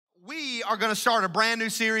We are going to start a brand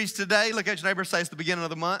new series today. Look at your neighbor and say it's the beginning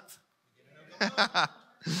of the month.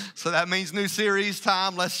 So that means new series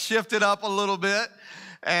time. Let's shift it up a little bit.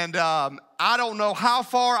 And I don't know how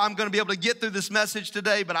far I'm going to be able to get through this message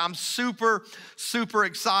today, but I'm super, super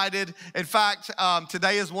excited. In fact,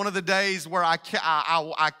 today is one of the days where I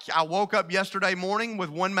woke up yesterday morning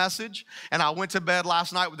with one message, and I went to bed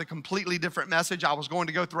last night with a completely different message. I was going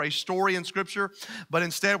to go through a story in Scripture, but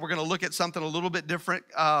instead we're going to look at something a little bit different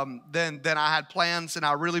than I had plans, and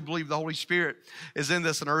I really believe the Holy Spirit is in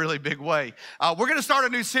this in a really big way. We're going to start a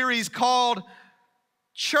new series called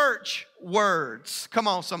Church Words. Come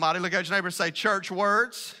on, somebody. Look at your neighbor and say church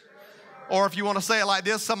words. Or if you want to say it like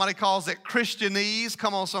this, somebody calls it Christianese.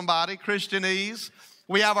 Come on, somebody. Christianese.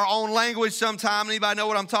 We have our own language sometimes. Anybody know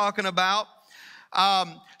what I'm talking about?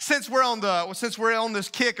 Since we're on this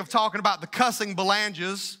kick of talking about the cussing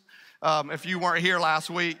Belangias, if you weren't here last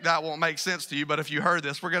week, that won't make sense to you. But if you heard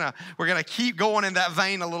this, we're gonna keep going in that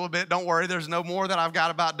vein a little bit. Don't worry, there's no more that I've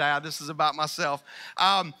got about Dad. This is about myself.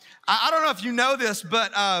 I don't know if you know this,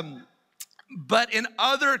 but in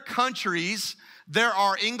other countries, there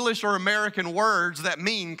are English or American words that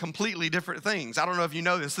mean completely different things. I don't know if you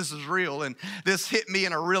know this. This is real, and this hit me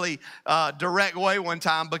in a really direct way one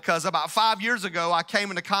time because about 5 years ago, I came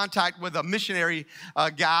into contact with a missionary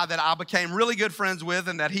guy that I became really good friends with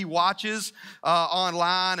and that he watches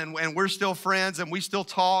online, and we're still friends, and we still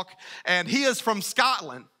talk, and he is from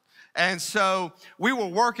Scotland. And so we were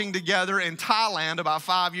working together in Thailand about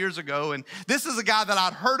 5 years ago. And this is a guy that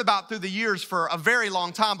I'd heard about through the years for a very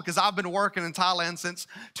long time because I've been working in Thailand since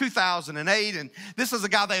 2008. And this is a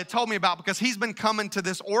guy they had told me about because he's been coming to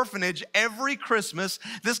this orphanage every Christmas.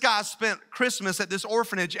 This guy spent Christmas at this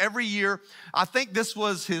orphanage every year. I think this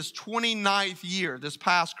was his 29th year, this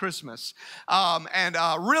past Christmas. And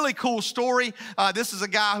a really cool story. This is a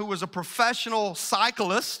guy who was a professional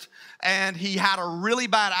cyclist. And he had a really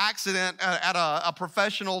bad accident at a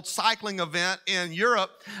professional cycling event in Europe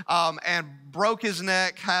and broke his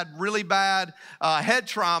neck, had really bad head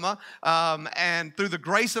trauma. And through the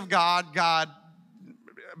grace of God, God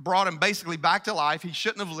brought him basically back to life. He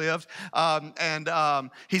shouldn't have lived.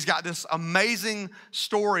 He's got this amazing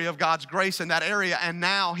story of God's grace in that area. And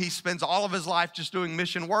now he spends all of his life just doing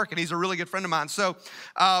mission work. And he's a really good friend of mine. So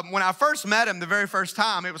when I first met him the very first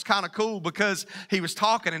time, it was kind of cool because he was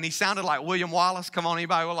talking and he sounded like William Wallace. Come on,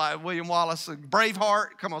 anybody like William Wallace?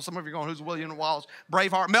 Braveheart. Come on, some of you are going, who's William Wallace?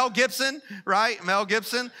 Braveheart. Mel Gibson, right? Mel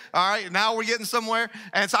Gibson. All right, now we're getting somewhere.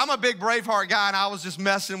 And so I'm a big Braveheart guy, and I was just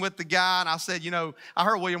messing with the guy. And I said, I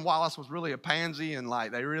heard William Wallace was really a pansy, and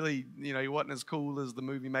like they really, he wasn't as cool as the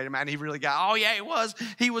movie made him. And he really got, oh yeah,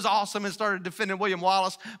 he was awesome, and started defending William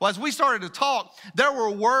Wallace. Well, as we started to talk, there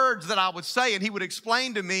were words that I would say, and he would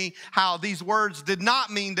explain to me how these words did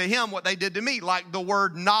not mean to him what they did to me, like the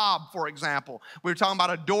word knob, for example. We were talking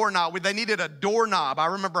about a doorknob. They needed a doorknob. I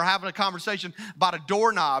remember having a conversation about a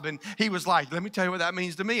doorknob, and he was like, let me tell you what that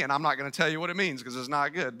means to me, and I'm not going to tell you what it means because it's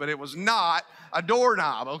not good, but it was not a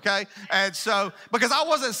doorknob, okay? And so, because I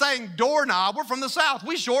wasn't saying doorknob, we're from the South.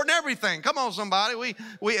 We shorten everything. Come on, somebody.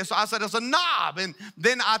 So I said it's a knob. And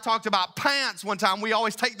then I talked about pants one time. We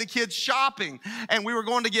always take the kids shopping, and we were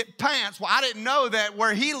going to get pants. Well, I didn't know that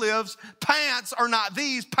where he lives, pants are not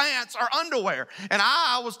these. Pants are underwear. And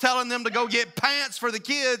I was telling them to go get pants for the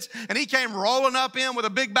kids, and he came rolling up in with a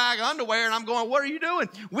big bag of underwear, and I'm going, what are you doing?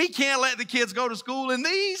 We can't let the kids go to school in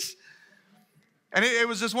these. And it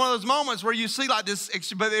was just one of those moments where you see like this,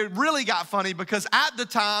 but it really got funny because at the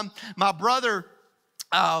time, my brother,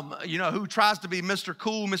 who tries to be Mr.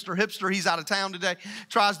 Cool, Mr. Hipster, he's out of town today,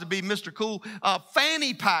 tries to be Mr. Cool.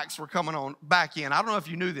 Fanny packs were coming on back in. I don't know if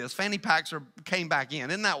you knew this. Fanny packs came back in.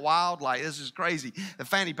 Isn't that wild? Like, this is crazy. The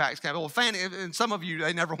fanny packs came. Well, and some of you,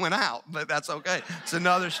 they never went out, but that's okay. It's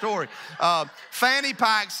another story. Fanny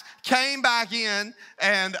packs came back in,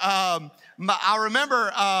 and I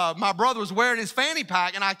remember my brother was wearing his fanny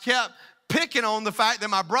pack, and I kept picking on the fact that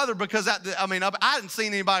my brother, because I hadn't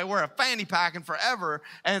seen anybody wear a fanny pack in forever,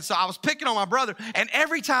 and so I was picking on my brother, and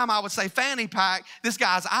every time I would say fanny pack, this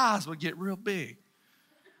guy's eyes would get real big.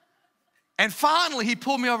 And finally, he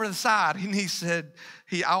pulled me over to the side, and he said,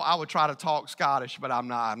 I would try to talk Scottish, but I'm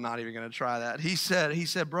not even going to try that. He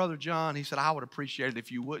said, Brother John, he said, I would appreciate it if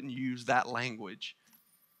you wouldn't use that language.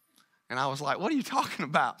 And I was like, what are you talking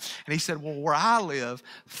about? And he said, well, where I live,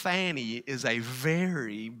 fanny is a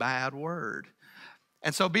very bad word.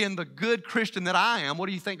 And so being the good Christian that I am, what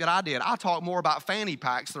do you think that I did? I talked more about fanny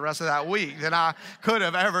packs the rest of that week than I could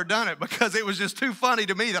have ever done it, because it was just too funny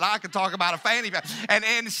to me that I could talk about a fanny pack.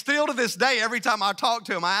 And still to this day, every time I talk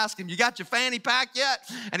to him, I ask him, you got your fanny pack yet?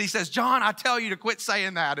 And he says, John, I tell you to quit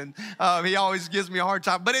saying that. And he always gives me a hard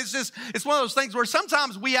time. But it's one of those things where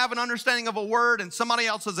sometimes we have an understanding of a word and somebody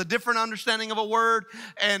else has a different understanding of a word.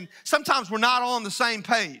 And sometimes we're not on the same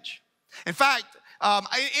page. In fact,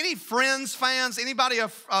 any Friends fans? Anybody a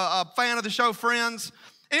fan of the show Friends?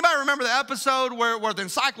 Anybody remember the episode where the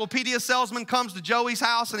encyclopedia salesman comes to Joey's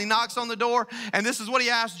house and he knocks on the door? And this is what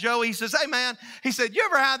he asked Joey. He says, hey man, he said, you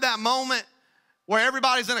ever had that moment where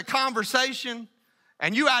everybody's in a conversation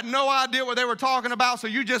and you had no idea what they were talking about, so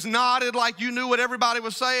you just nodded like you knew what everybody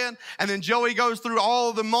was saying? And then Joey goes through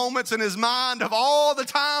all the moments in his mind of all the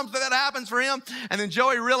times that happens for him. And then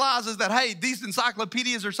Joey realizes that, hey, these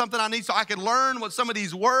encyclopedias are something I need so I can learn what some of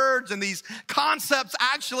these words and these concepts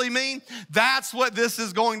actually mean. That's what this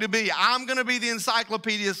is going to be. I'm going to be the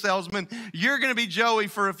encyclopedia salesman. You're going to be Joey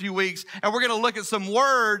for a few weeks. And we're going to look at some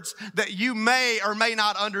words that you may or may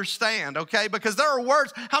not understand, okay? Because there are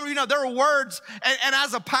words. How many of you know there are words, and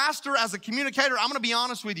as a pastor, as a communicator, I'm going to be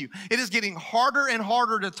honest with you. It is getting harder and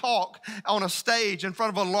harder to talk on a stage in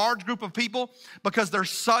front of a large group of people because there's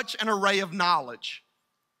such an array of knowledge.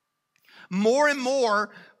 More and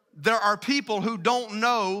more, there are people who don't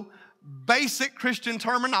know basic Christian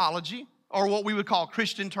terminology, or what we would call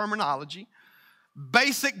Christian terminology.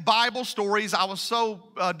 Basic Bible stories. I was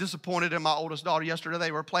so disappointed in my oldest daughter yesterday.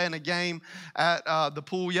 They were playing a game at the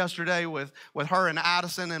pool yesterday with her and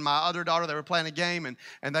Addison, and my other daughter. They were playing a game,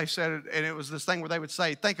 and they said, and it was this thing where they would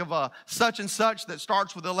say, think of a such and such that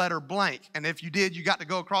starts with the letter blank. And if you did, you got to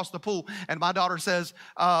go across the pool. And my daughter says,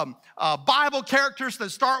 Bible characters that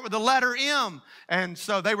start with the letter M. And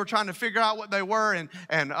so they were trying to figure out what they were.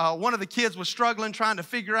 And one of the kids was struggling trying to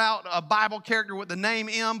figure out a Bible character with the name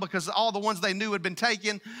M, because all the ones they knew had been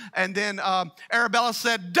taken. And then Arabella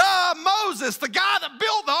said, duh, Moses, the guy that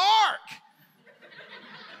built the ark.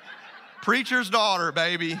 Preacher's daughter,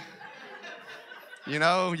 baby. You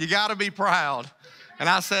know, you got to be proud. And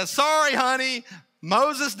I said, sorry, honey,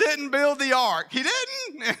 Moses didn't build the ark. He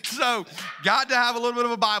didn't. And so got to have a little bit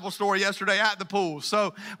of a Bible story yesterday at the pool.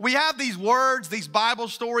 So we have these words, these Bible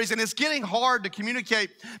stories, and it's getting hard to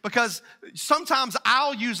communicate because sometimes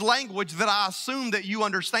I'll use language that I assume that you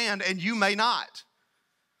understand and you may not.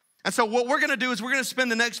 And so what we're going to do is we're going to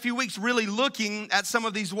spend the next few weeks really looking at some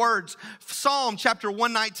of these words. Psalm chapter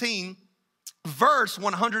 119, verse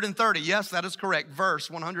 130. Yes, that is correct.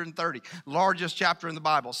 Verse 130, largest chapter in the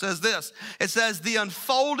Bible, says this. It says, the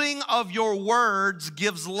unfolding of your words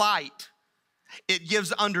gives light. It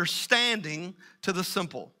gives understanding to the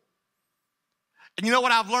simple. And you know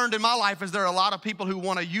what I've learned in my life is there are a lot of people who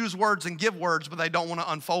want to use words and give words, but they don't want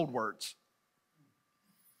to unfold words.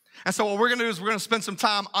 And so what we're going to do is we're going to spend some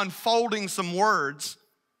time unfolding some words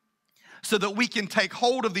so that we can take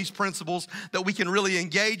hold of these principles, that we can really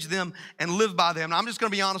engage them and live by them. And I'm just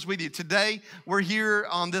going to be honest with you. Today, we're here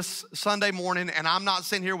on this Sunday morning, and I'm not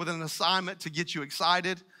sitting here with an assignment to get you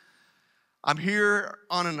excited. I'm here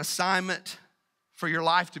on an assignment for your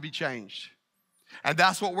life to be changed. And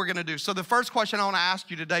that's what we're going to do. So the first question I want to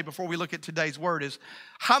ask you today before we look at today's word is,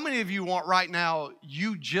 how many of you want right now,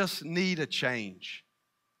 you just need a change?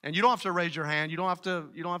 And you don't have to raise your hand. You don't have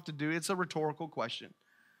to do it. It's a rhetorical question.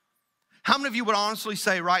 How many of you would honestly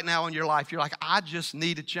say right now in your life, you're like, I just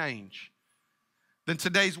need a change? Then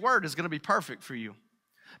today's word is going to be perfect for you.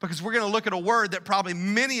 Because we're going to look at a word that probably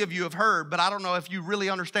many of you have heard, but I don't know if you really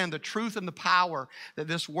understand the truth and the power that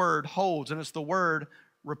this word holds. And it's the word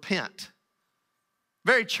repent.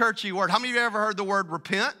 Very churchy word. How many of you ever heard the word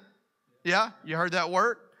repent? Yeah, you heard that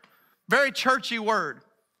word? Very churchy word.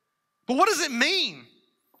 But what does it mean?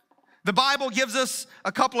 The Bible gives us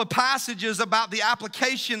a couple of passages about the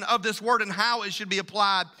application of this word and how it should be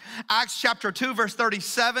applied. Acts chapter 2, verse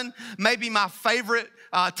 37, may be my favorite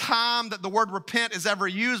time that the word repent is ever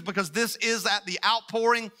used, because this is at the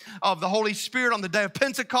outpouring of the Holy Spirit on the day of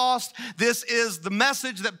Pentecost. This is the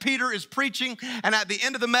message that Peter is preaching. And at the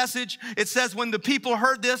end of the message, it says, when the people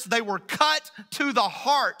heard this, they were cut to the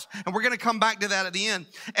heart. And we're going to come back to that at the end.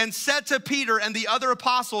 And said to Peter and the other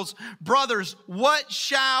apostles, brothers, what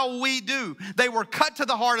shall we do? They were cut to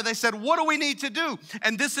the heart, and they said, what do we need to do?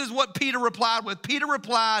 And this is what Peter replied with. Peter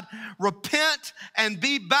replied, repent and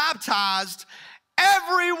be baptized,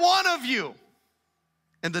 every one of you,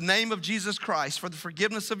 in the name of Jesus Christ, for the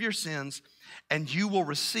forgiveness of your sins, and you will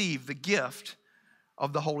receive the gift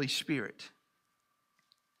of the Holy Spirit.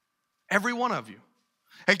 Every one of you.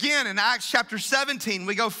 Again, in Acts chapter 17,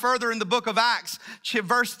 we go further in the book of Acts,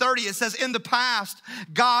 verse 30, it says, in the past,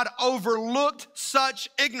 God overlooked such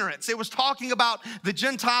ignorance. It was talking about the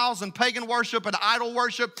Gentiles and pagan worship and idol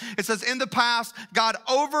worship. It says, in the past, God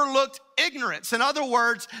overlooked ignorance. In other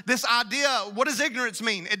words, this idea, what does ignorance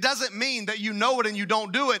mean? It doesn't mean that you know it and you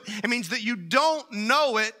don't do it. It means that you don't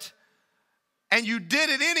know it and you did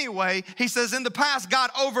it anyway. He says, in the past, God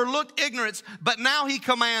overlooked ignorance, but now he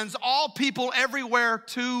commands all people everywhere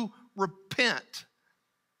to repent.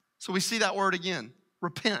 So we see that word again,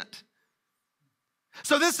 repent.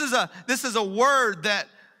 So this is a word that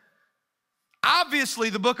obviously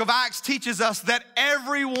the book of Acts teaches us that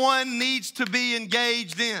everyone needs to be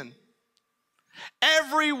engaged in.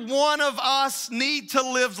 Every one of us need to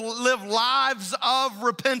live lives of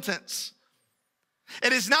repentance.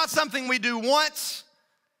 It is not something we do once.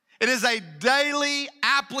 It is a daily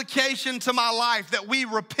application to my life that we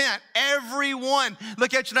repent. Everyone.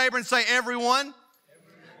 Look at your neighbor and say, everyone.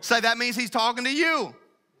 Say, that means he's talking to you.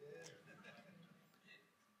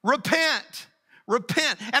 Repent.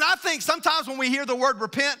 Repent. And I think sometimes when we hear the word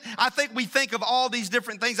repent, I think we think of all these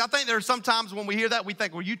different things. I think there are sometimes when we hear that, we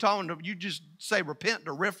think, well, you just say repent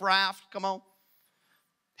to riffraff. Come on.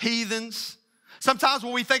 Heathens. Sometimes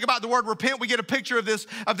when we think about the word repent, we get a picture of this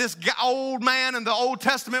old man in the Old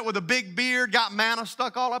Testament with a big beard, got manna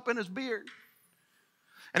stuck all up in his beard.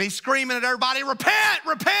 And he's screaming at everybody, repent,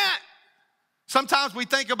 repent. Sometimes we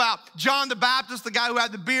think about John the Baptist, the guy who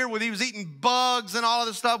had the beard where he was eating bugs and all of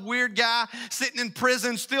this stuff, weird guy, sitting in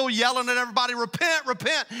prison, still yelling at everybody, repent,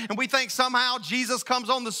 repent. And we think somehow Jesus comes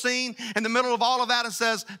on the scene in the middle of all of that and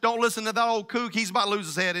says, don't listen to that old kook. He's about to lose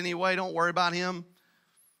his head anyway. Don't worry about him.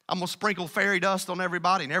 I'm going to sprinkle fairy dust on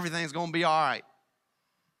everybody and everything's going to be all right.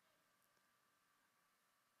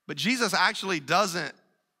 But Jesus actually doesn't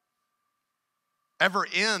ever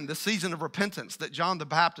end the season of repentance that John the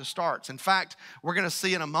Baptist starts. In fact, we're going to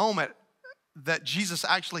see in a moment that Jesus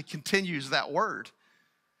actually continues that word.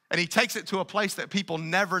 And he takes it to a place that people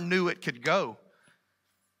never knew it could go.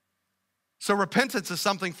 So repentance is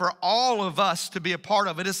something for all of us to be a part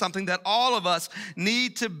of. It is something that all of us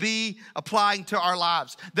need to be applying to our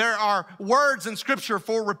lives. There are words in Scripture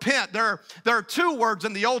for repent. There are two words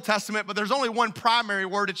in the Old Testament, but there's only one primary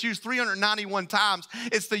word. It's used 391 times.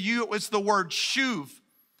 It's the word shuv.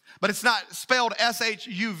 But it's not spelled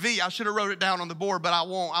S-H-U-V. I should have wrote it down on the board, but I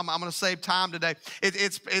won't. I'm going to save time today.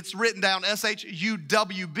 It's written down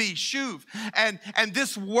S-H-U-W-B, shuv. And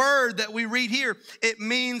this word that we read here, it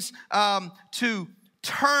means to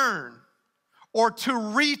turn or to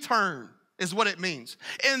return is what it means.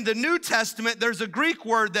 In the New Testament, there's a Greek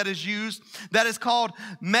word that is used that is called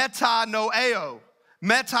metanoeo.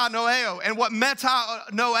 Metanoeo. And what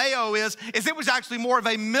metanoeo is it was actually more of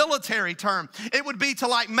a military term. It would be to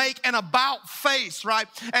like make an about face, right?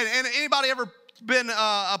 And anybody ever been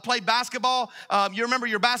played basketball? You remember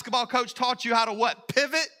your basketball coach taught you how to what?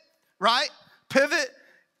 Pivot, right? Pivot.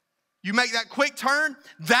 You make that quick turn.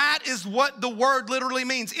 That is what the word literally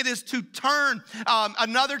means. It is to turn.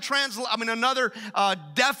 Another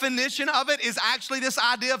definition of it is actually this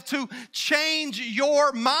idea of to change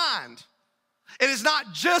your mind. It is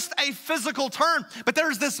not just a physical turn, but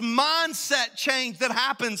there's this mindset change that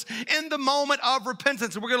happens in the moment of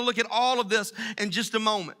repentance. And we're going to look at all of this in just a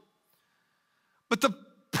moment. But the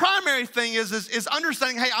primary thing is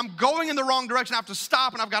understanding, hey, I'm going in the wrong direction. I have to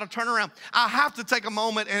stop and I've got to turn around. I have to take a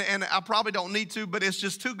moment, and I probably don't need to, but it's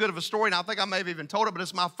just too good of a story. And I think I may have even told it, but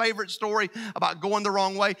it's my favorite story about going the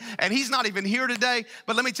wrong way. And he's not even here today,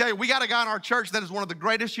 but let me tell you, we got a guy in our church that is one of the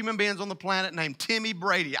greatest human beings on the planet named Timmy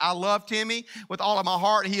Brady. I love Timmy with all of my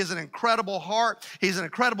heart. He is an incredible heart. He's an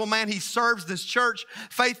incredible man. He serves this church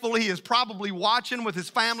faithfully. He is probably watching with his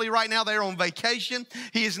family right now. They're on vacation.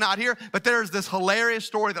 He is not here, but there's this hilarious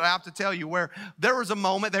story that I have to tell you where there was a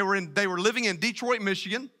moment they were living in Detroit,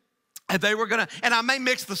 Michigan, and they were gonna, and I may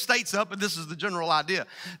mix the states up, but this is the general idea.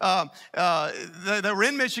 They were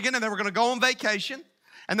in Michigan and they were gonna go on vacation,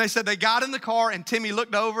 and they said they got in the car and Timmy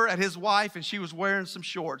looked over at his wife and she was wearing some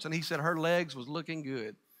shorts, and he said her legs was looking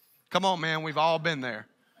good. Come on, man, we've all been there.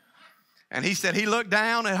 And he said he looked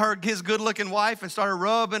down at his good-looking wife and started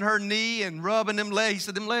rubbing her knee and rubbing them legs. He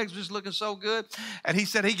said them legs were just looking so good. And he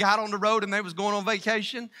said he got on the road and they was going on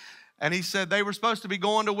vacation. And he said they were supposed to be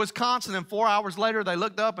going to Wisconsin. And 4 hours later, they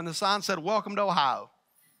looked up and the sign said, "Welcome to Ohio."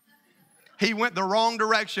 He went the wrong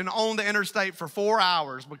direction on the interstate for 4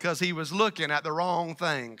 hours because he was looking at the wrong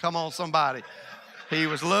thing. Come on, somebody. He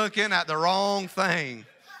was looking at the wrong thing.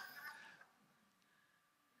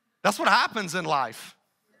 That's what happens in life.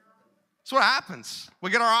 That's what happens.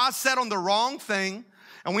 We get our eyes set on the wrong thing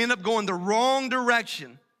and we end up going the wrong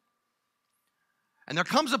direction. And there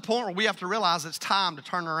comes a point where we have to realize it's time to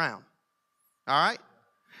turn around. All right?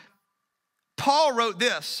 Paul wrote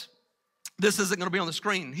this. This isn't going to be on the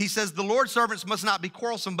screen. He says, the Lord's servants must not be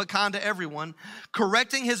quarrelsome, but kind to everyone,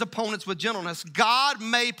 correcting his opponents with gentleness. God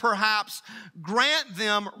may perhaps grant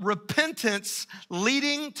them repentance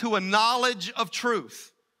leading to a knowledge of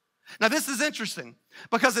truth. Now, this is interesting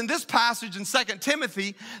because in this passage in 2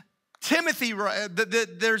 Timothy,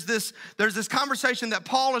 there's this conversation that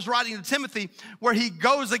Paul is writing to Timothy where he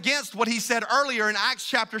goes against what he said earlier in Acts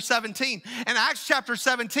chapter 17. In Acts chapter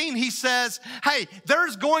 17, he says, hey,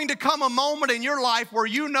 there's going to come a moment in your life where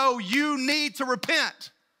you know you need to repent.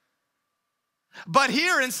 But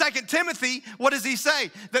here in 2 Timothy, what does he say?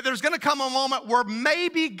 That there's going to come a moment where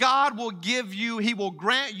maybe God will give you, he will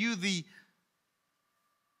grant you the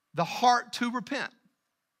heart to repent.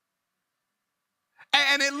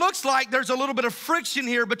 And it looks like there's a little bit of friction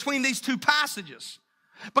here between these two passages.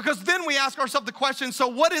 Because then we ask ourselves the question, so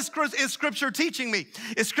what is Scripture teaching me?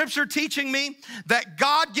 Is Scripture teaching me that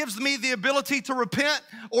God gives me the ability to repent?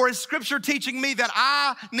 Or is Scripture teaching me that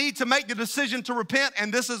I need to make the decision to repent?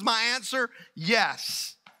 And this is my answer,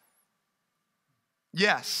 yes.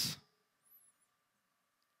 Yes.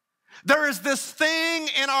 There is this thing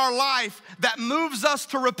in our life that moves us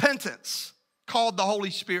to repentance called the Holy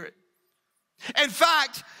Spirit. In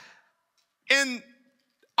fact, in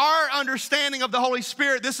our understanding of the Holy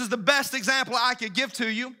Spirit, this is the best example I could give to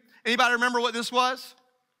you. Anybody remember what this was?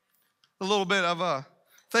 A little bit of a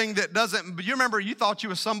thing that doesn't, but you remember you thought you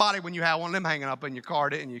was somebody when you had one of them hanging up in your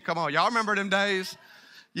car, didn't you? Come on, y'all remember them days?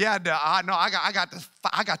 Yeah, I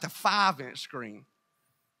got the 5-inch screen.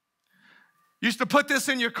 Used to put this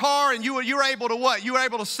in your car and you were able to what? You were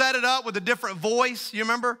able to set it up with a different voice, you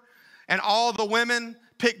remember? And all the women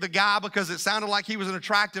picked the guy because it sounded like he was an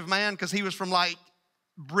attractive man because he was from like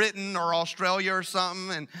Britain or Australia or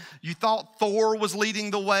something, and you thought Thor was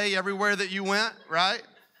leading the way everywhere that you went, right?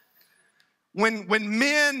 When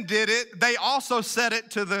men did it, they also set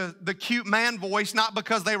it to the cute man voice, not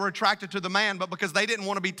because they were attracted to the man, but because they didn't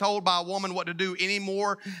want to be told by a woman what to do any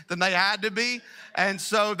more than they had to be. And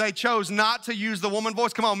so they chose not to use the woman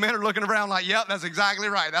voice. Come on, men are looking around like, yep, that's exactly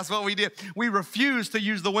right. That's what we did. We refused to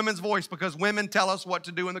use the women's voice because women tell us what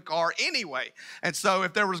to do in the car anyway. And so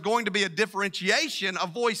if there was going to be a differentiation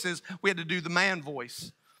of voices, we had to do the man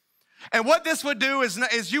voice. And what this would do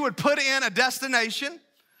is you would put in a destination.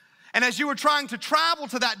 And as you were trying to travel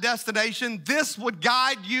to that destination, this would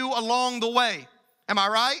guide you along the way. Am I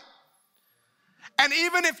right? And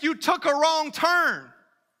even if you took a wrong turn,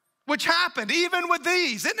 which happened even with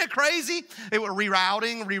these, isn't it crazy? It was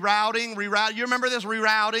rerouting. You remember this?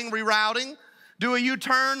 Rerouting. Do a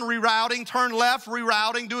U-turn, rerouting, turn left,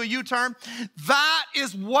 rerouting, do a U-turn. That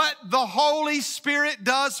is what the Holy Spirit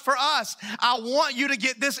does for us. I want you to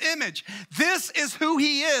get this image. This is who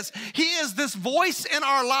He is. He is this voice in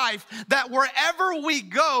our life that wherever we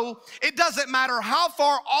go, it doesn't matter how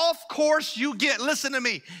far off course you get. Listen to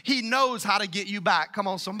me. He knows how to get you back. Come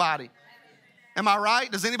on, somebody. Am I right?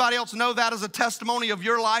 Does anybody else know that as a testimony of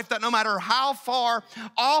your life, that no matter how far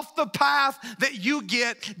off the path that you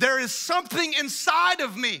get, there is something inside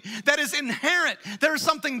of me that is inherent. There is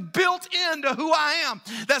something built into who I am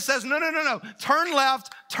that says, no. Turn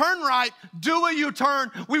left, turn right, do a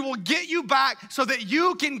U-turn. We will get you back so that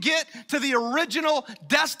you can get to the original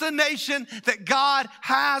destination that God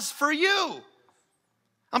has for you.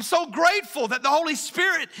 I'm so grateful that the Holy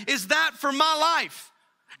Spirit is that for my life.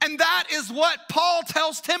 And that is what Paul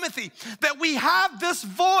tells Timothy, that we have this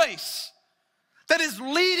voice that is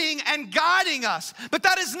leading and guiding us. But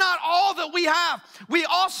that is not all that we have. We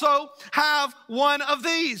also have one of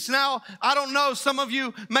these. Now, I don't know, some of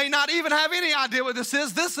you may not even have any idea what this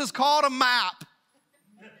is. This is called a map.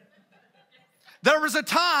 There was a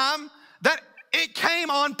time that it came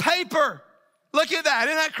on paper. Look at that,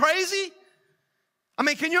 isn't that crazy? I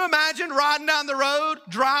mean, can you imagine riding down the road,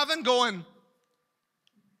 driving, going,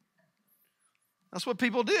 that's what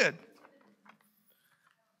people did.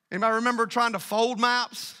 Anybody remember trying to fold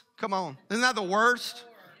maps? Come on, isn't that the worst?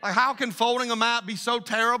 Like, how can folding a map be so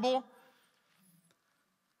terrible?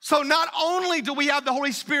 So not only do we have the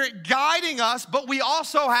Holy Spirit guiding us, but we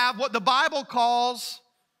also have what the Bible calls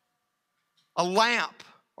a lamp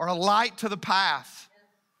or a light to the path.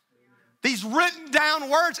 These written down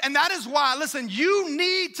words, and that is why, listen, you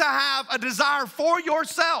need to have a desire for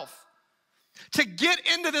yourself to get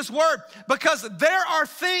into this word, because there are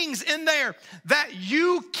things in there that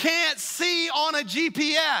you can't see on a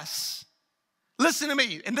GPS. Listen to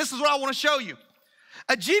me, and this is what I want to show you.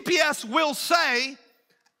 A GPS will say,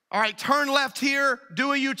 all right, turn left here,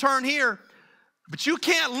 do a U-turn here, but you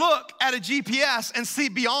can't look at a GPS and see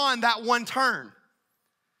beyond that one turn.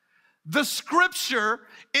 The scripture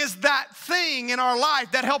is that thing in our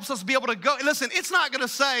life that helps us be able to go. Listen, it's not going to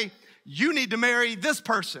say, you need to marry this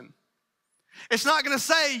person. It's not going to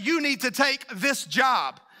say, you need to take this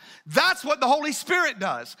job. That's what the Holy Spirit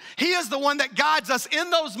does. He is the one that guides us in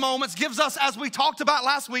those moments, gives us, as we talked about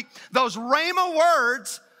last week, those rhema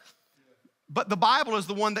words. But the Bible is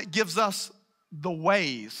the one that gives us the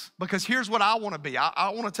ways. Because here's what I want to be.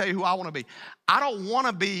 I want to tell you who I want to be. I don't want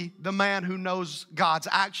to be the man who knows God's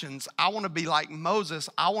actions. I want to be like Moses.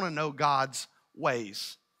 I want to know God's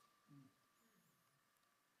ways.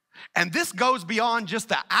 And this goes beyond just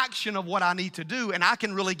the action of what I need to do, and I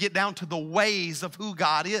can really get down to the ways of who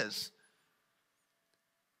God is.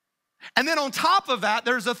 And then on top of that,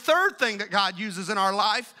 there's a third thing that God uses in our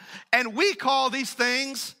life, and we call these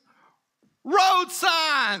things road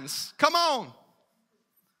signs. Come on.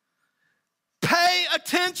 Pay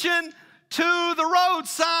attention to the road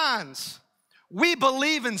signs. We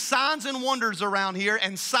believe in signs and wonders around here,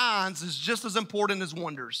 and signs is just as important as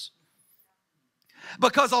wonders.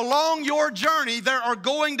 Because along your journey, there are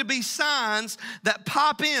going to be signs that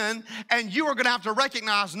pop in, and you are going to have to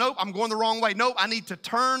recognize, nope, I'm going the wrong way. Nope, I need to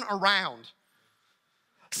turn around.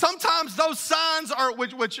 Sometimes those signs are,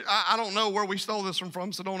 which I don't know where we stole this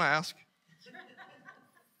from, so don't ask.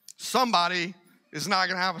 Somebody is not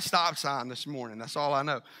going to have a stop sign this morning. That's all I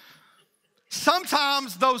know.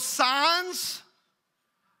 Sometimes those signs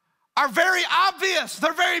are very obvious.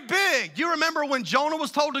 They're very big. You remember when Jonah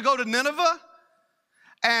was told to go to Nineveh?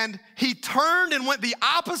 And he turned and went the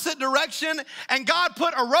opposite direction, and God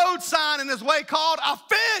put a road sign in his way called a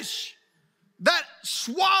fish that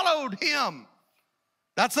swallowed him.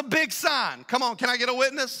 That's a big sign. Come on, can I get a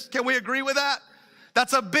witness? Can we agree with that?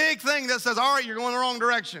 That's a big thing that says, all right, you're going the wrong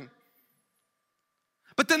direction.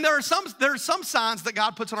 But then there are some signs that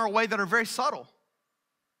God puts in our way that are very subtle.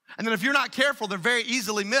 And then if you're not careful, they're very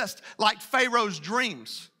easily missed, like Pharaoh's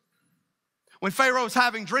dreams. When Pharaoh's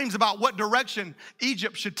having dreams about what direction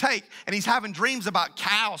Egypt should take, and he's having dreams about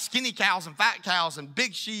cows, skinny cows and fat cows and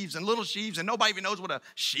big sheaves and little sheaves, and nobody even knows what a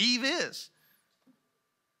sheave is.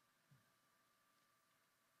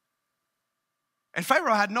 And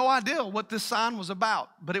Pharaoh had no idea what this sign was about,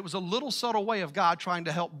 but it was a little subtle way of God trying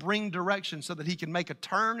to help bring direction so that he can make a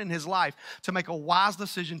turn in his life to make a wise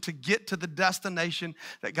decision to get to the destination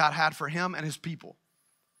that God had for him and his people.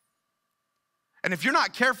 And if you're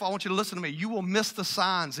not careful, I want you to listen to me. You will miss the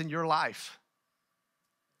signs in your life.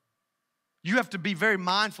 You have to be very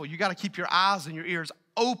mindful. You got to keep your eyes and your ears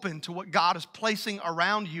open to what God is placing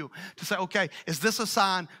around you to say, okay, is this a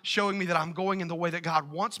sign showing me that I'm going in the way that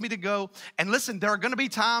God wants me to go? And listen, there are going to be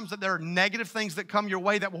times that there are negative things that come your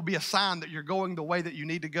way that will be a sign that you're going the way that you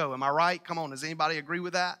need to go. Am I right? Come on, does anybody agree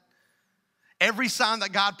with that? Every sign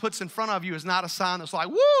that God puts in front of you is not a sign that's like,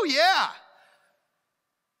 woo, yeah.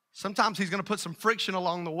 Sometimes he's going to put some friction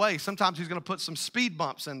along the way. Sometimes he's going to put some speed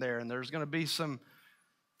bumps in there, and there's going to be some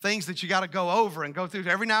things that you got to go over and go through.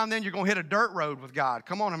 Every now and then you're going to hit a dirt road with God.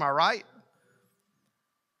 Come on, am I right?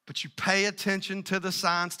 But you pay attention to the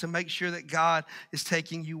signs to make sure that God is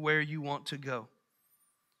taking you where you want to go.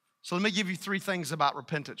 So let me give you 3 things about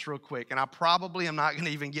repentance real quick. And I probably am not going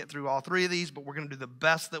to even get through all 3 of these, but we're going to do the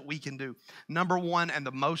best that we can do. Number 1, and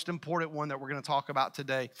the most important one that we're going to talk about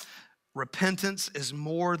today, repentance is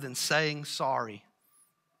more than saying sorry.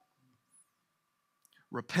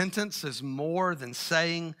 Repentance is more than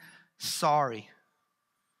saying sorry.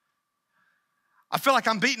 I feel like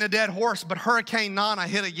I'm beating a dead horse, but Hurricane Nana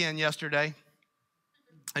hit again yesterday,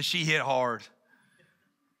 and she hit hard.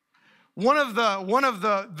 One of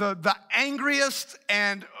the angriest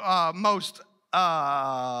and most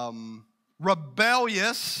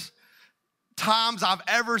rebellious times I've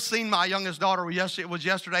ever seen my youngest daughter was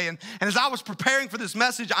yesterday. And as I was preparing for this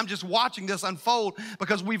message, I'm just watching this unfold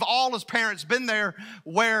because we've all as parents been there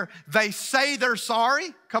where they say they're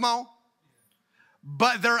sorry, come on,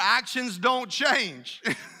 but their actions don't change.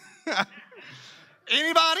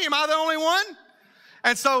 Anybody? Am I the only one?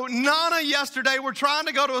 And so Nana yesterday, we're trying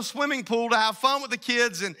to go to a swimming pool to have fun with the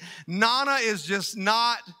kids, and Nana is just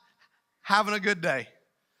not having a good day.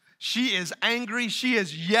 She is angry. She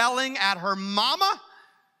is yelling at her mama.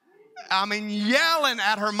 Yelling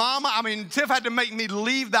at her mama. Tiff had to make me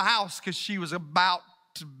leave the house because she was about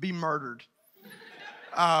to be murdered.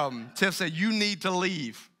 Tiff said, you need to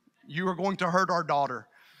leave. You are going to hurt our daughter.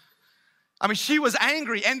 She was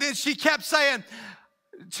angry. And then she kept saying,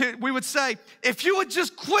 we would say, if you would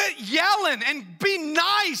just quit yelling and be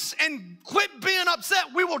nice and quit being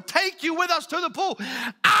upset, we will take you with us to the pool.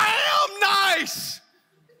 I am nice.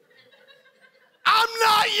 I'm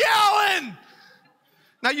not yelling.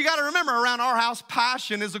 Now, you got to remember, around our house,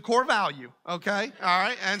 passion is a core value, okay? All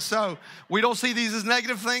right? And so we don't see these as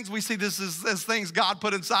negative things. We see this as things God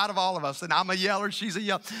put inside of all of us. And I'm a yeller, she's a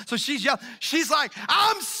yeller. So she's yelling. She's like,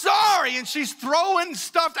 I'm sorry. And she's throwing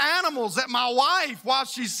stuffed animals at my wife while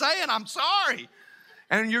she's saying, I'm sorry.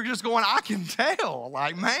 And you're just going, I can tell.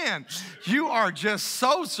 Like, man, you are just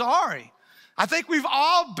so sorry. I think we've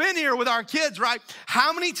all been here with our kids, right?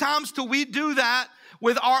 How many times do we do that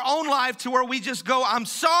with our own life to where we just go, I'm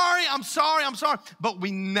sorry, I'm sorry, I'm sorry. But we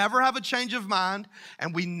never have a change of mind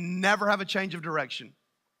and we never have a change of direction.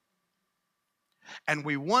 And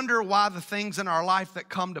we wonder why the things in our life that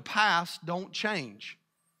come to pass don't change.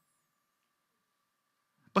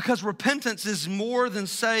 Because repentance is more than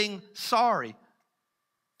saying sorry.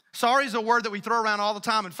 Sorry is a word that we throw around all the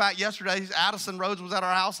time. In fact, yesterday, Addison Rhodes was at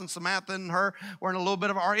our house, and Samantha and her were in a little bit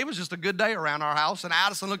of it was just a good day around our house. And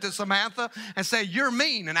Addison looked at Samantha and said, you're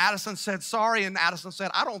mean. And Addison said, sorry. And Addison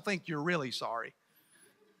said, I don't think you're really sorry.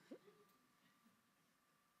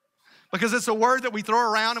 Because it's a word that we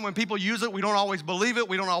throw around, and when people use it, we don't always believe it.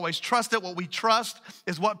 We don't always trust it. What we trust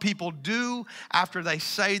is what people do after they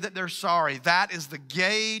say that they're sorry. That is the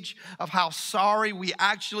gauge of how sorry we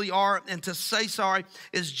actually are. And to say sorry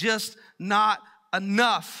is just not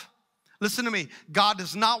enough. Listen to me. God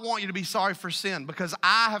does not want you to be sorry for sin, because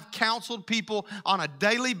I have counseled people on a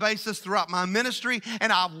daily basis throughout my ministry,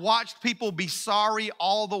 and I've watched people be sorry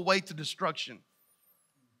all the way to destruction.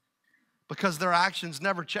 Because their actions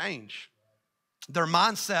never change. Their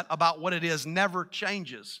mindset about what it is never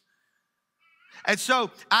changes. And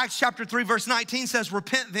so Acts chapter 3 verse 19 says,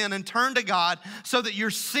 repent then and turn to God so that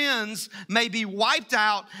your sins may be wiped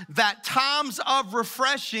out, that times of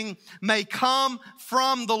refreshing may come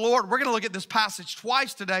from the Lord. We're gonna look at this passage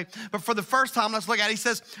twice today, but for the first time, let's look at it. He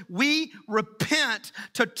says, we repent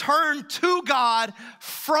to turn to God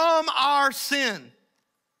from our sin.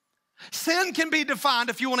 Sin can be defined,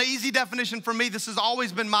 if you want an easy definition from me, this has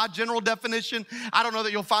always been my general definition. I don't know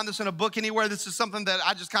that you'll find this in a book anywhere. This is something that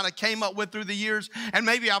I just kind of came up with through the years, and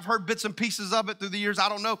maybe I've heard bits and pieces of it through the years, I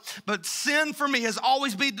don't know. But sin for me has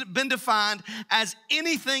always been defined as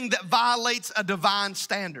anything that violates a divine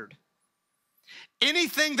standard.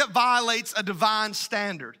 Anything that violates a divine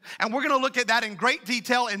standard. And we're gonna look at that in great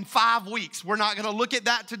detail in 5 weeks. We're not gonna look at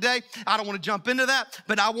that today. I don't wanna jump into that,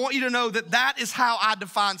 but I want you to know that that is how I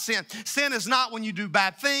define sin. Sin is not when you do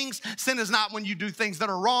bad things. Sin is not when you do things that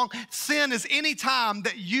are wrong. Sin is any time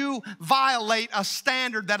that you violate a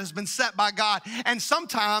standard that has been set by God. And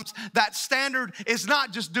sometimes that standard is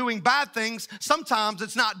not just doing bad things. Sometimes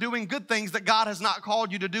it's not doing good things that God has not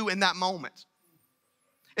called you to do in that moment.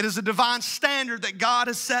 It is a divine standard that God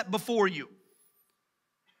has set before you.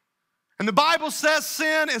 And the Bible says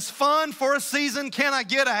sin is fun for a season. Can I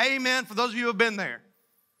get an amen for those of you who have been there?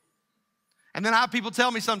 And then I have people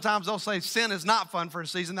tell me sometimes, they'll say sin is not fun for a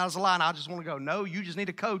season. That is a lie. And I just want to go, no, you just need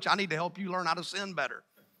a coach. I need to help you learn how to sin better.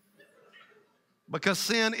 Because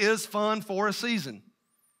sin is fun for a season.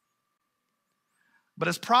 But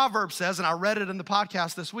as Proverbs says, and I read it in the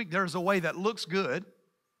podcast this week, there's a way that looks good,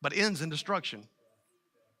 but ends in destruction.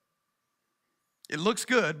 It looks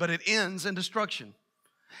good, but it ends in destruction.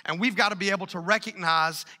 And we've got to be able to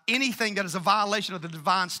recognize anything that is a violation of the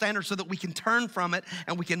divine standard so that we can turn from it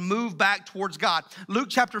and we can move back towards God. Luke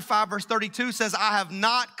chapter 5 verse 32 says, I have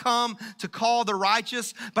not come to call the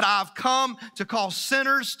righteous, but I have come to call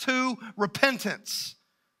sinners to repentance.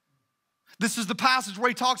 This is the passage where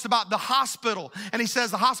he talks about the hospital. And he says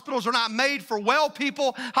the hospitals are not made for well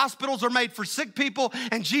people. Hospitals are made for sick people.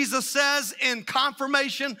 And Jesus says in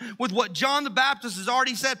confirmation with what John the Baptist has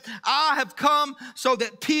already said, I have come so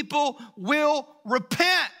that people will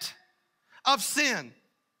repent of sin.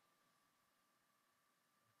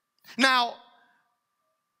 Now,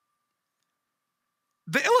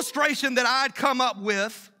 the illustration that I'd come up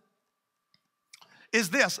with is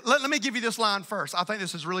this. Let me give you this line first. I think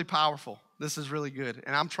this is really powerful. This is really good.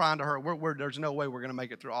 And I'm trying to hurry. There's no way we're going to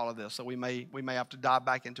make it through all of this, so we may have to dive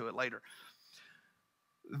back into it later.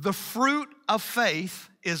 The fruit of faith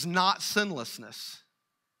is not sinlessness.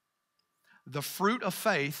 The fruit of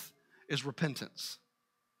faith is repentance.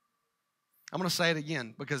 I'm going to say it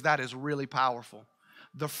again because that is really powerful.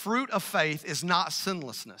 The fruit of faith is not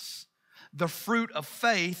sinlessness. The fruit of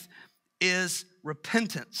faith is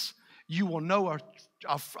repentance. You will know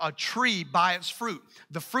a tree by its fruit.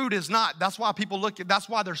 The fruit is not. That's why that's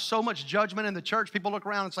why there's so much judgment in the church. People look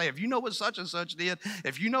around and say, if you know what such and such did,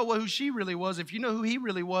 if you know who she really was, if you know who he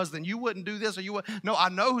really was, then you wouldn't do this or you would. No, I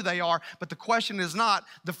know who they are, but the question is not,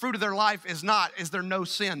 the fruit of their life is not, is there no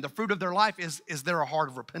sin? The fruit of their life is there a heart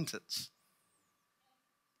of repentance?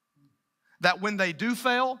 that when they do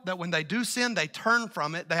fail, that when they do sin, they turn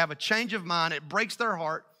from it. They have a change of mind. It breaks their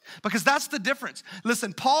heart. Because that's the difference.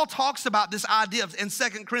 Listen, Paul talks about this idea in 2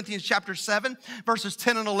 Corinthians chapter 7, verses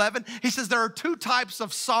 10 and 11. He says there are two types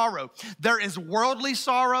of sorrow. There is worldly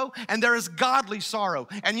sorrow and there is godly sorrow.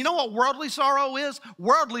 And you know what worldly sorrow is?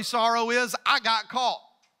 Worldly sorrow is, I got caught.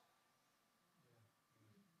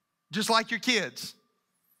 Just like your kids.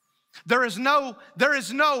 There is no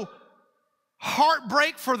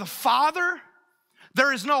heartbreak for the father.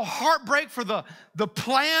 There is no heartbreak for the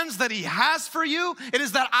plans that he has for you. It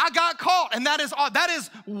is that I got caught, and that is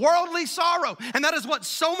worldly sorrow. And that is what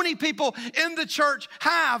so many people in the church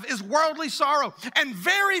have, is worldly sorrow. And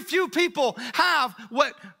very few people have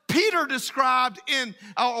what Peter described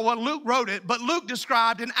or what Luke wrote it, but Luke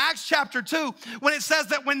described in Acts chapter 2, when it says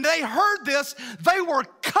that when they heard this, they were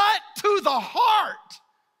cut to the heart.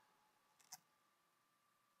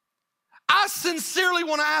 I sincerely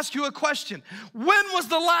want to ask you a question. When was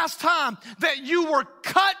the last time that you were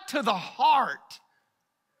cut to the heart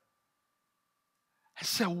and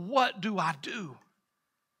said, what do I do?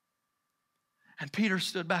 And Peter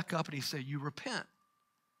stood back up and he said, you repent.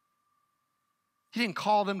 He didn't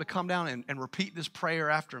call them to come down and repeat this prayer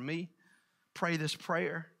after me. Pray this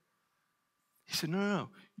prayer. He said, no,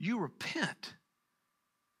 you repent.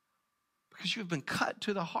 Because you have been cut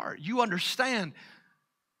to the heart. You understand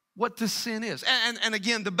what this sin is. And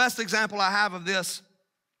again, the best example I have of this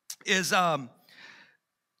is,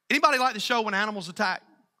 anybody like the show When Animals Attack?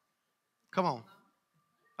 Come on.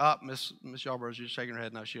 Miss Yarbrough's just shaking her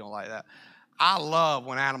head. No, she don't like that. I love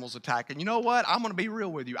When Animals Attack. And you know what? I'm going to be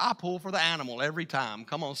real with you. I pull for the animal every time.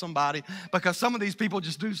 Come on, somebody. Because some of these people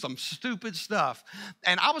just do some stupid stuff.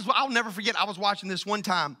 And I'll never forget, I was watching this one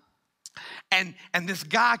time. And this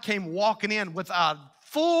guy came walking in with a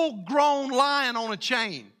full-grown lion on a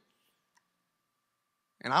chain.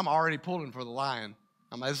 And I'm already pulling for the lion.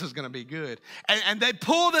 I'm like, this is going to be good. And they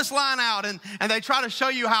pull this lion out, and they try to show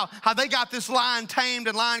you how they got this lion tamed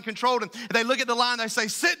and lion controlled. And they look at the lion, they say,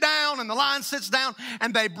 sit down, and the lion sits down.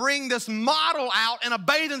 And they bring this model out in a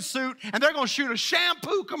bathing suit, and they're going to shoot a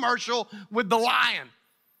shampoo commercial with the lion.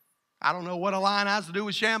 I don't know what a lion has to do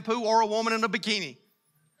with shampoo or a woman in a bikini.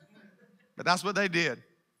 But that's what they did.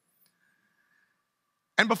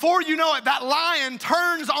 And before you know it, that lion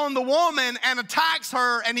turns on the woman and attacks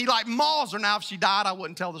her, and he like mauls her. Now, if she died, I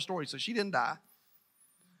wouldn't tell the story, so she didn't die.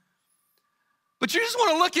 But you just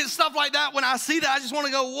want to look at stuff like that. When I see that, I just want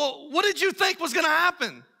to go, well, what did you think was going to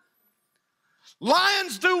happen?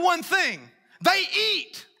 Lions do one thing. They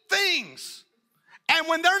eat things. And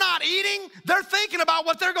when they're not eating, they're thinking about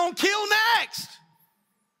what they're going to kill next.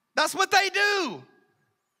 That's what they do.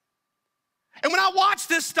 And when I watch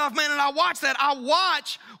this stuff, man, and I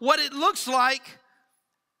watch what it looks like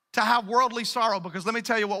to have worldly sorrow. Because let me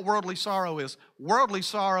tell you what worldly sorrow is. Worldly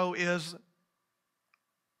sorrow is,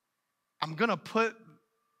 I'm going to put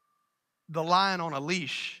the lion on a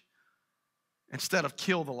leash instead of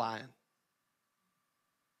kill the lion.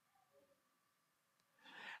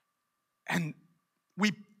 And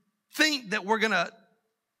we think that we're going to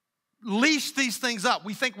leash these things up.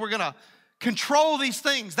 We think we're going to control these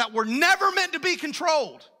things that were never meant to be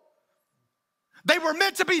controlled. They were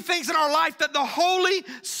meant to be things in our life that the Holy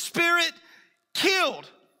Spirit killed.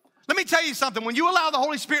 Let me tell you something. When you allow the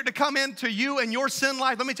Holy Spirit to come into you and your sin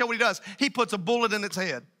life, let me tell you what he does. He puts a bullet in its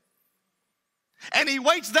head. And he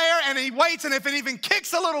waits there and he waits, and if it even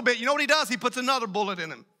kicks a little bit, you know what he does? He puts another bullet in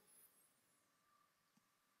him.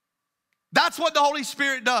 That's what the Holy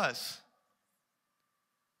Spirit does.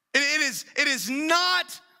 It is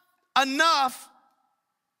not enough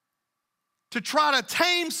to try to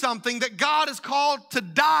tame something that God has called to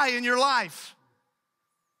die in your life.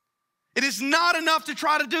 It is not enough to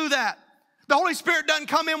try to do that. The Holy Spirit doesn't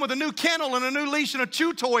come in with a new kennel and a new leash and a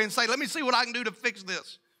chew toy and say, let me see what I can do to fix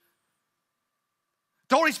this.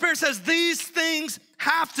 The Holy Spirit says these things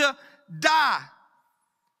have to die.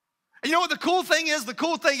 And you know what the cool thing is? The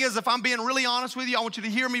cool thing is, if I'm being really honest with you, I want you to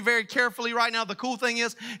hear me very carefully right now. The cool thing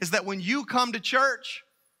is that when you come to church,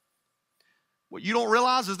 what you don't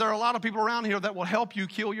realize is there are a lot of people around here that will help you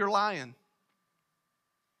kill your lion.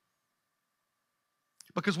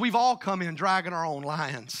 Because we've all come in dragging our own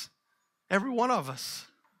lions. Every one of us.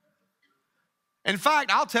 In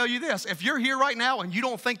fact, I'll tell you this. If you're here right now and you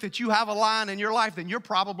don't think that you have a lion in your life, then you're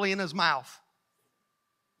probably in his mouth.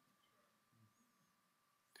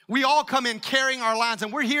 We all come in carrying our lions,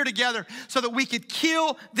 and we're here together so that we could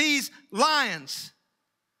kill these lions.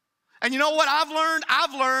 And you know what I've learned?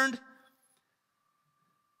 I've learned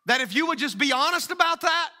that if you would just be honest about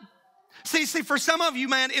that, See, for some of you,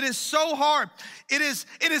 man, it is so hard.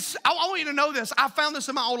 I want you to know this. I found this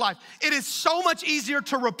in my own life. It is so much easier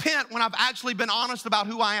to repent when I've actually been honest about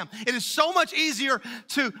who I am. It is so much easier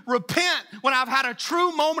to repent when I've had a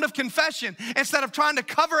true moment of confession instead of trying to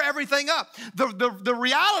cover everything up. The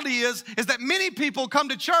reality is that many people come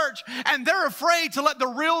to church and they're afraid to let the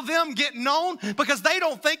real them get known because they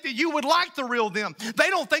don't think that you would like the real them. They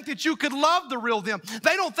don't think that you could love the real them.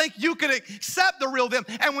 They don't think you could accept the real them.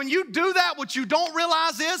 And when you do that, what you don't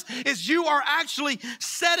realize is you are actually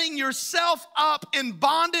setting yourself up in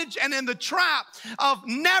bondage and in the trap of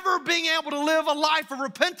never being able to live a life of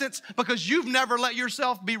repentance because you've never let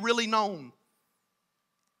yourself be really known.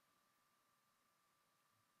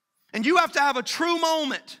 And you have to have a true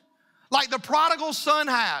moment like the prodigal son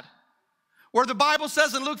had, where the Bible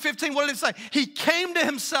says in Luke 15, what did it say? He came to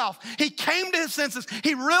himself. He came to his senses.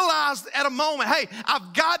 He realized at a moment, hey,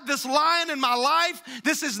 I've got this lion in my life.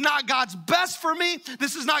 This is not God's best for me.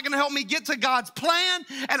 This is not going to help me get to God's plan.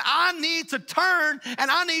 And I need to turn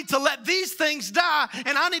and I need to let these things die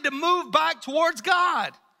and I need to move back towards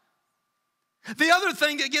God. The other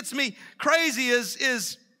thing that gets me crazy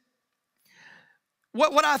is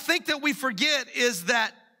what I think that we forget is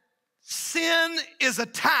that sin is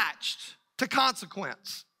attached to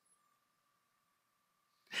consequence.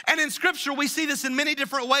 And in Scripture, we see this in many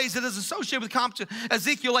different ways. It is associated with consequence.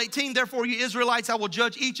 Ezekiel 18, therefore, you Israelites, I will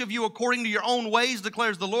judge each of you according to your own ways,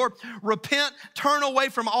 declares the Lord. Repent, turn away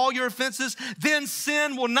from all your offenses. Then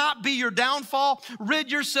sin will not be your downfall. Rid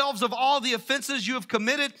yourselves of all the offenses you have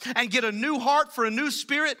committed and get a new heart for a new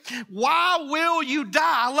spirit. Why will you die?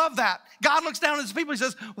 I love that. God looks down at his people. He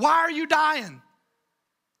says, why are you dying?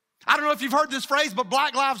 I don't know if you've heard this phrase, but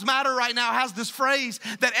Black Lives Matter right now has this phrase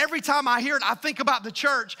that every time I hear it, I think about the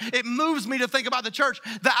church. It moves me to think about the church.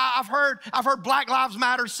 That I've heard Black Lives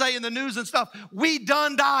Matter say in the news and stuff, we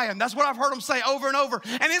done dying. That's what I've heard them say over and over.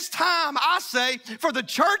 And it's time, I say, for the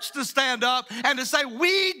church to stand up and to say,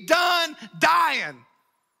 we done dying.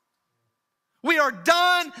 We are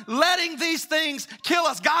done letting these things kill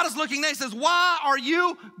us. God is looking there and says, why are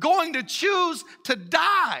you going to choose to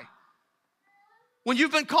die? When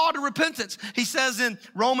you've been called to repentance, he says in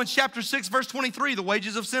Romans chapter 6, verse 23, the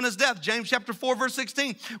wages of sin is death. James chapter 4, verse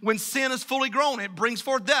 16, when sin is fully grown, it brings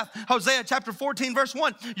forth death. Hosea chapter 14, verse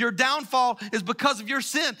 1, your downfall is because of your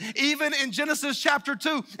sin. Even in Genesis chapter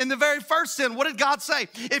 2, in the very first sin, what did God say?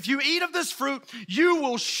 If you eat of this fruit, you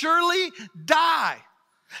will surely die.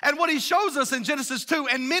 And what he shows us in Genesis 2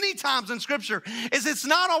 and many times in Scripture is it's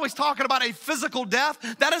not always talking about a physical death.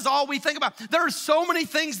 That is all we think about. There are so many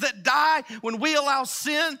things that die when we allow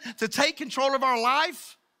sin to take control of our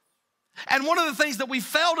life. And one of the things that we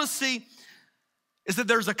fail to see is that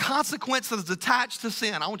there's a consequence that is attached to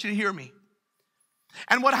sin. I want you to hear me.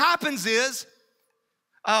 And what happens is,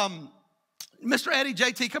 Mr. Eddie,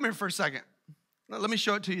 JT, come here for a second. Let me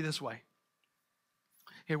show it to you this way.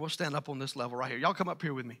 Here, we'll stand up on this level right here. Y'all come up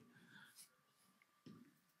here with me.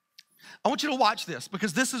 I want you to watch this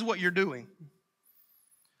because this is what you're doing.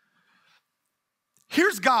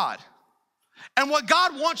 Here's God. And what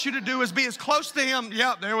God wants you to do is be as close to him.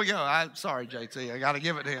 Yep, there we go. Sorry, JT. I got to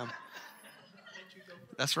give it to him.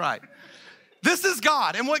 That's right. This is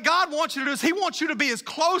God. And what God wants you to do is he wants you to be as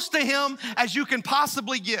close to him as you can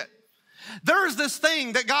possibly get. There is this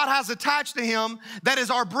thing that God has attached to him that is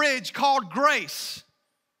our bridge called grace.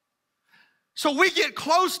 So we get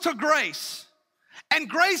close to grace. And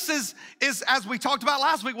grace is as we talked about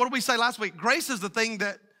last week, what did we say last week? Grace is the thing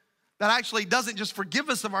that actually doesn't just forgive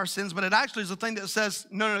us of our sins, but it actually is the thing that says,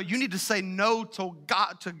 no, you need to say no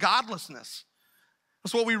to godlessness.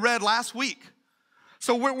 That's what we read last week.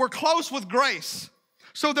 So we're close with grace.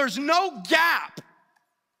 So there's no gap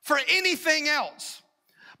for anything else.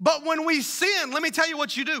 But when we sin, let me tell you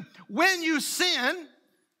what you do. When you sin,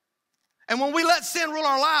 and when we let sin rule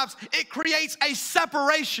our lives, it creates a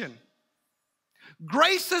separation.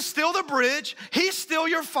 Grace is still the bridge. He's still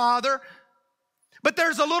your father. But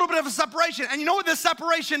there's a little bit of a separation. And you know what this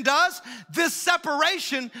separation does? This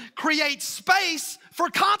separation creates space for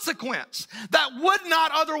consequence that would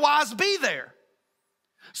not otherwise be there.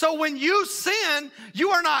 So when you sin,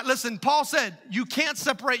 you are not, listen, Paul said, you can't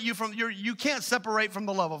separate from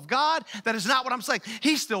the love of God. That is not what I'm saying.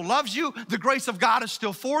 He still loves you. The grace of God is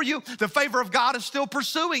still for you. The favor of God is still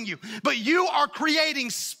pursuing you. But you are creating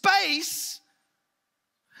space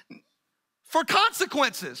for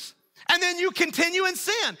consequences. And then you continue in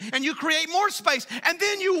sin and you create more space. And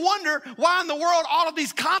then you wonder why in the world all of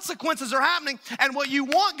these consequences are happening. And what you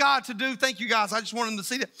want God to do, thank you guys, I just wanted them to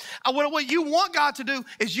see that. What you want God to do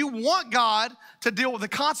is you want God to deal with the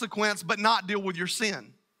consequence but not deal with your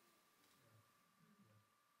sin.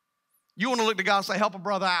 You want to look to God and say, help a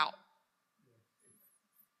brother out.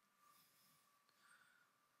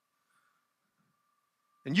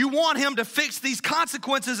 And you want him to fix these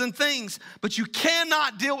consequences and things, but you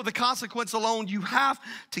cannot deal with the consequence alone. You have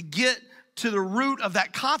to get to the root of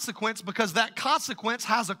that consequence, because that consequence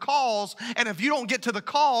has a cause. And if you don't get to the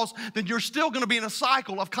cause, then you're still going to be in a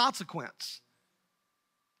cycle of consequence.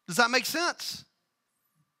 Does that make sense?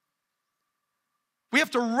 We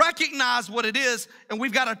have to recognize what it is, and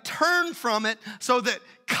we've got to turn from it so that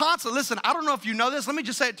listen, I don't know if you know this. Let me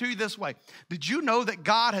just say it to you this way. Did you know that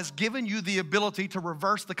God has given you the ability to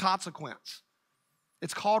reverse the consequence?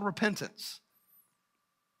 It's called repentance.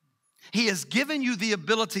 He has given you the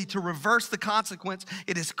ability to reverse the consequence.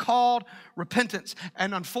 It is called repentance.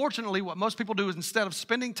 And unfortunately, what most people do is, instead of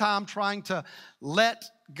spending time trying to let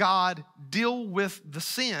God deal with the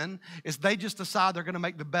sin, is they just decide they're going to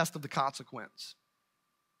make the best of the consequence.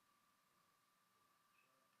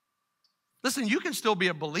 Listen, you can still be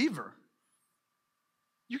a believer.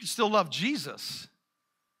 You can still love Jesus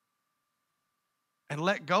and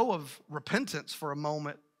let go of repentance for a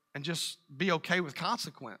moment and just be okay with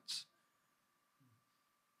consequence.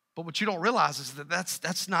 But what you don't realize is that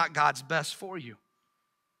that's not God's best for you.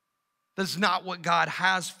 That's not what God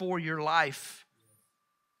has for your life.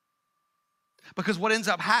 Because what ends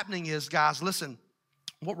up happening is, guys, listen,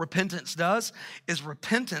 what repentance does is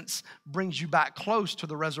repentance brings you back close to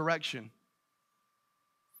the resurrection.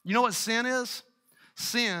 You know what sin is?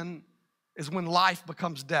 Sin is when life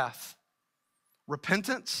becomes death.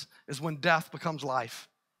 Repentance is when death becomes life.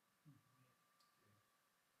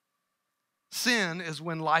 Sin is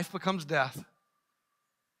when life becomes death.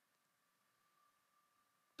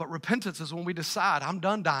 But repentance is when we decide, I'm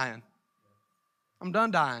done dying. I'm done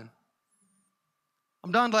dying.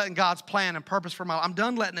 I'm done letting God's plan and purpose for my life. I'm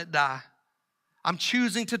done letting it die. I'm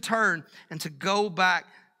choosing to turn and to go back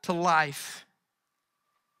to life.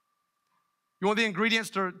 You want the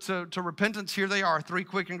ingredients to repentance? Here they are, 3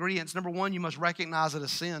 quick ingredients. Number 1, you must recognize it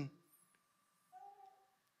as sin.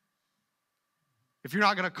 If you're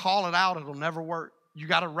not going to call it out, it'll never work. You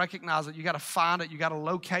got to recognize it. You got to find it. You got to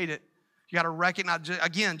locate it. You got to recognize,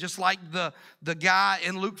 again, just like the guy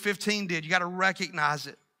in Luke 15 did, you got to recognize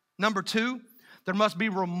it. Number 2, there must be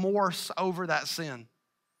remorse over that sin.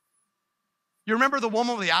 You remember the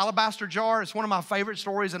woman with the alabaster jar? It's one of my favorite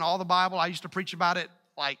stories in all the Bible. I used to preach about it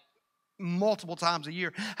like multiple times a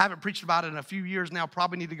year. Haven't preached about it in a few years now.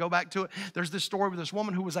 Probably need to go back to it. There's this story with this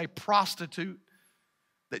woman who was a prostitute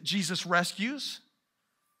that Jesus rescues.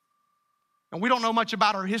 And we don't know much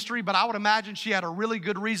about her history, but I would imagine she had a really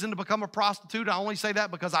good reason to become a prostitute. I only say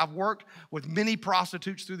that because I've worked with many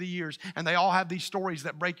prostitutes through the years, and they all have these stories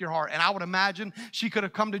that break your heart. And I would imagine she could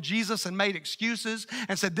have come to Jesus and made excuses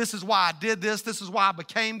and said, this is why I did this. This is why I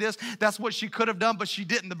became this. That's what she could have done, but she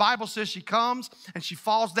didn't. The Bible says she comes and she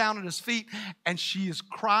falls down at his feet, and she is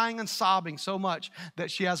crying and sobbing so much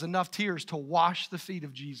that she has enough tears to wash the feet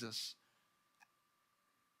of Jesus.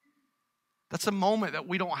 That's a moment that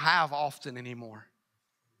we don't have often anymore.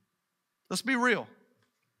 Let's be real.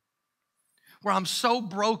 Where I'm so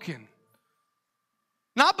broken.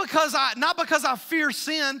 Not because I fear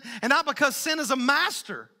sin, and not because sin is a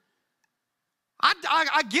master.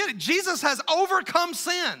 I get it. Jesus has overcome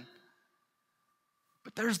sin.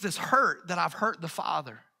 But there's this hurt that I've hurt the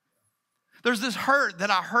Father. There's this hurt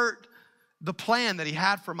that I hurt the plan that he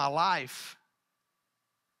had for my life.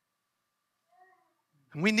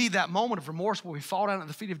 And we need that moment of remorse where we fall down at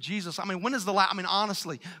the feet of Jesus. I mean,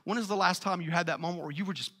 honestly, when is the last time you had that moment where you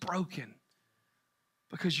were just broken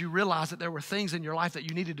because you realized that there were things in your life that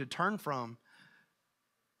you needed to turn from?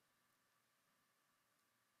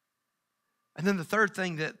 And then the third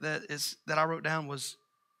thing that I wrote down was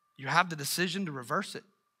you have the decision to reverse it.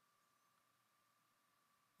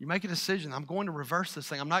 You make a decision. I'm going to reverse this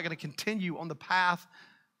thing. I'm not going to continue on the path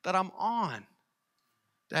that I'm on.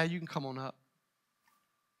 Dad, you can come on up.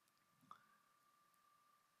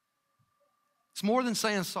 It's more than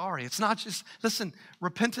saying sorry. It's not just, listen,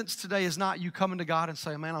 repentance today is not you coming to God and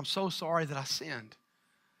saying, man, I'm so sorry that I sinned.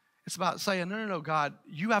 It's about saying, no, God,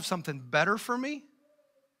 you have something better for me.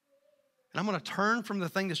 And I'm going to turn from the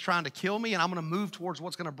thing that's trying to kill me, and I'm going to move towards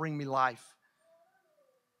what's going to bring me life.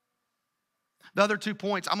 The other 2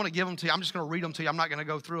 points, I'm going to give them to you. I'm just going to read them to you. I'm not going to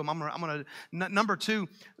go through them. Number 2,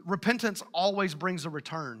 repentance always brings a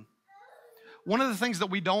return. One of the things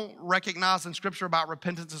that we don't recognize in Scripture about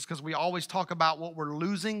repentance is because we always talk about what we're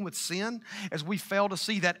losing with sin, as we fail to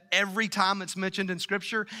see that every time it's mentioned in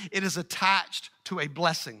Scripture, it is attached to a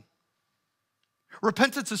blessing.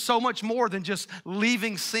 Repentance is so much more than just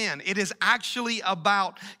leaving sin. It is actually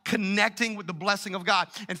about connecting with the blessing of God.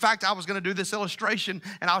 In fact, I was going to do this illustration,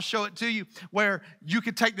 and I'll show it to you, where you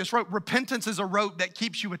could take this rope. Repentance is a rope that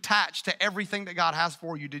keeps you attached to everything that God has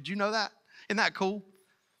for you. Did you know that? Isn't that cool?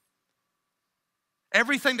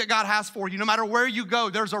 Everything that God has for you, no matter where you go,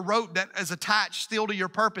 there's a rope that is attached still to your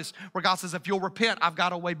purpose, where God says, if you'll repent, I've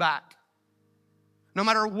got a way back. No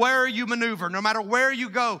matter where you maneuver, no matter where you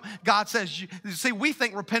go, God says, you see, we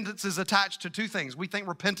think repentance is attached to two things. We think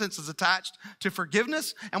repentance is attached to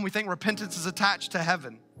forgiveness, and we think repentance is attached to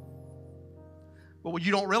heaven. But what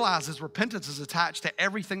you don't realize is repentance is attached to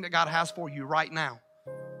everything that God has for you right now.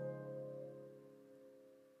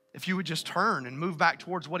 If you would just turn and move back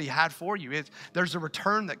towards what he had for you, there's a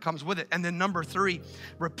return that comes with it. And then number 3,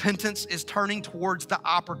 repentance is turning towards the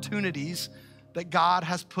opportunities that God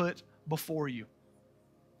has put before you.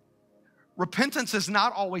 Repentance is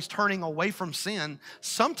not always turning away from sin.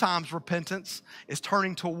 Sometimes repentance is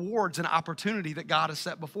turning towards an opportunity that God has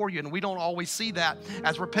set before you. And we don't always see that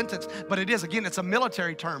as repentance, but it is. Again, it's a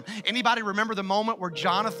military term. Anybody remember the moment where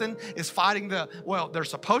Jonathan is fighting they're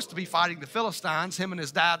supposed to be fighting the Philistines, him and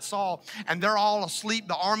his dad Saul, and they're all asleep.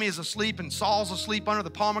 The army is asleep, and Saul's asleep under the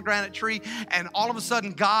pomegranate tree. And all of a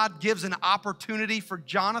sudden, God gives an opportunity for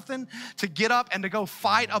Jonathan to get up and to go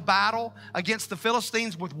fight a battle against the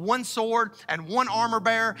Philistines with one sword and one armor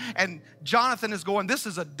bearer. And Jonathan is going, this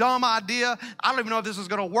is a dumb idea. I don't even know if this is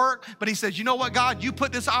going to work. But he says, you know what, God, you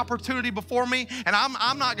put this opportunity before me, and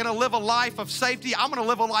I'm not going to live a life of safety. I'm going to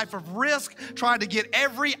live a life of risk, trying to get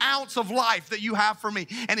every ounce of life that you have for me.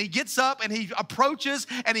 And he gets up and he approaches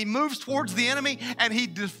and he moves towards the enemy, and he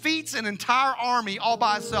defeats an entire army all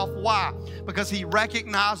by himself. Why? Because he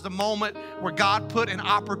recognized the moment where God put an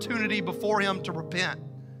opportunity before him to repent.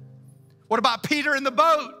 What about Peter in the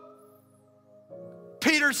boat?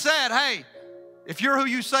 Peter said, hey, if you're who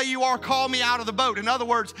you say you are, call me out of the boat. In other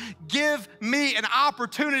words, give me an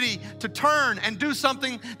opportunity to turn and do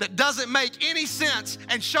something that doesn't make any sense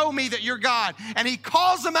and show me that you're God. And he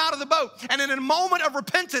calls them out of the boat. And in a moment of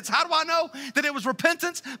repentance, how do I know that it was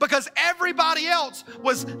repentance? Because everybody else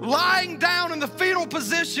was lying down in the fetal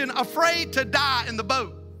position, afraid to die in the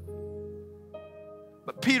boat.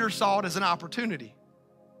 But Peter saw it as an opportunity.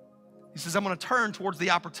 He says, I'm going to turn towards the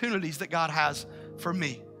opportunities that God has for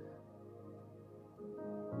me.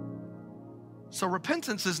 So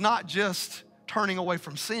repentance is not just turning away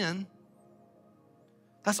from sin.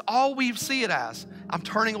 That's all we see it as. I'm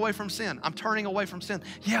turning away from sin. I'm turning away from sin.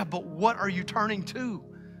 Yeah, but what are you turning to?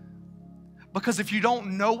 Because if you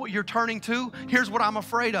don't know what you're turning to, here's what I'm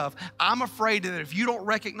afraid of. I'm afraid that if you don't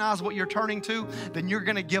recognize what you're turning to, then you're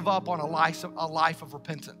going to give up on a life of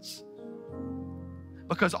repentance.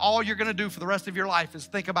 Because all you're going to do for the rest of your life is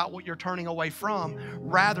think about what you're turning away from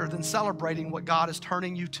rather than celebrating what God is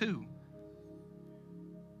turning you to.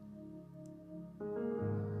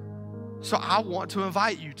 So I want to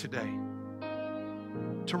invite you today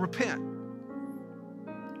to repent.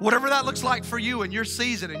 Whatever that looks like for you in your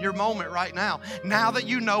season, in your moment right now, now that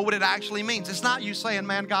you know what it actually means. It's not you saying,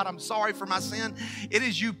 man, God, I'm sorry for my sin. It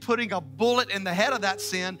is you putting a bullet in the head of that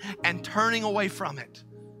sin and turning away from it.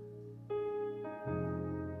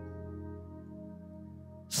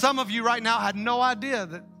 Some of you right now had no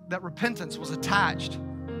idea that repentance was attached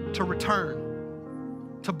to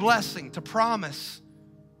return, to blessing, to promise.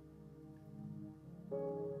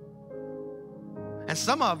 And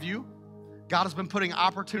some of you, God has been putting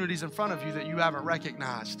opportunities in front of you that you haven't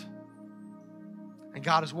recognized. And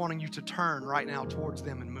God is wanting you to turn right now towards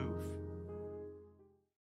them and move.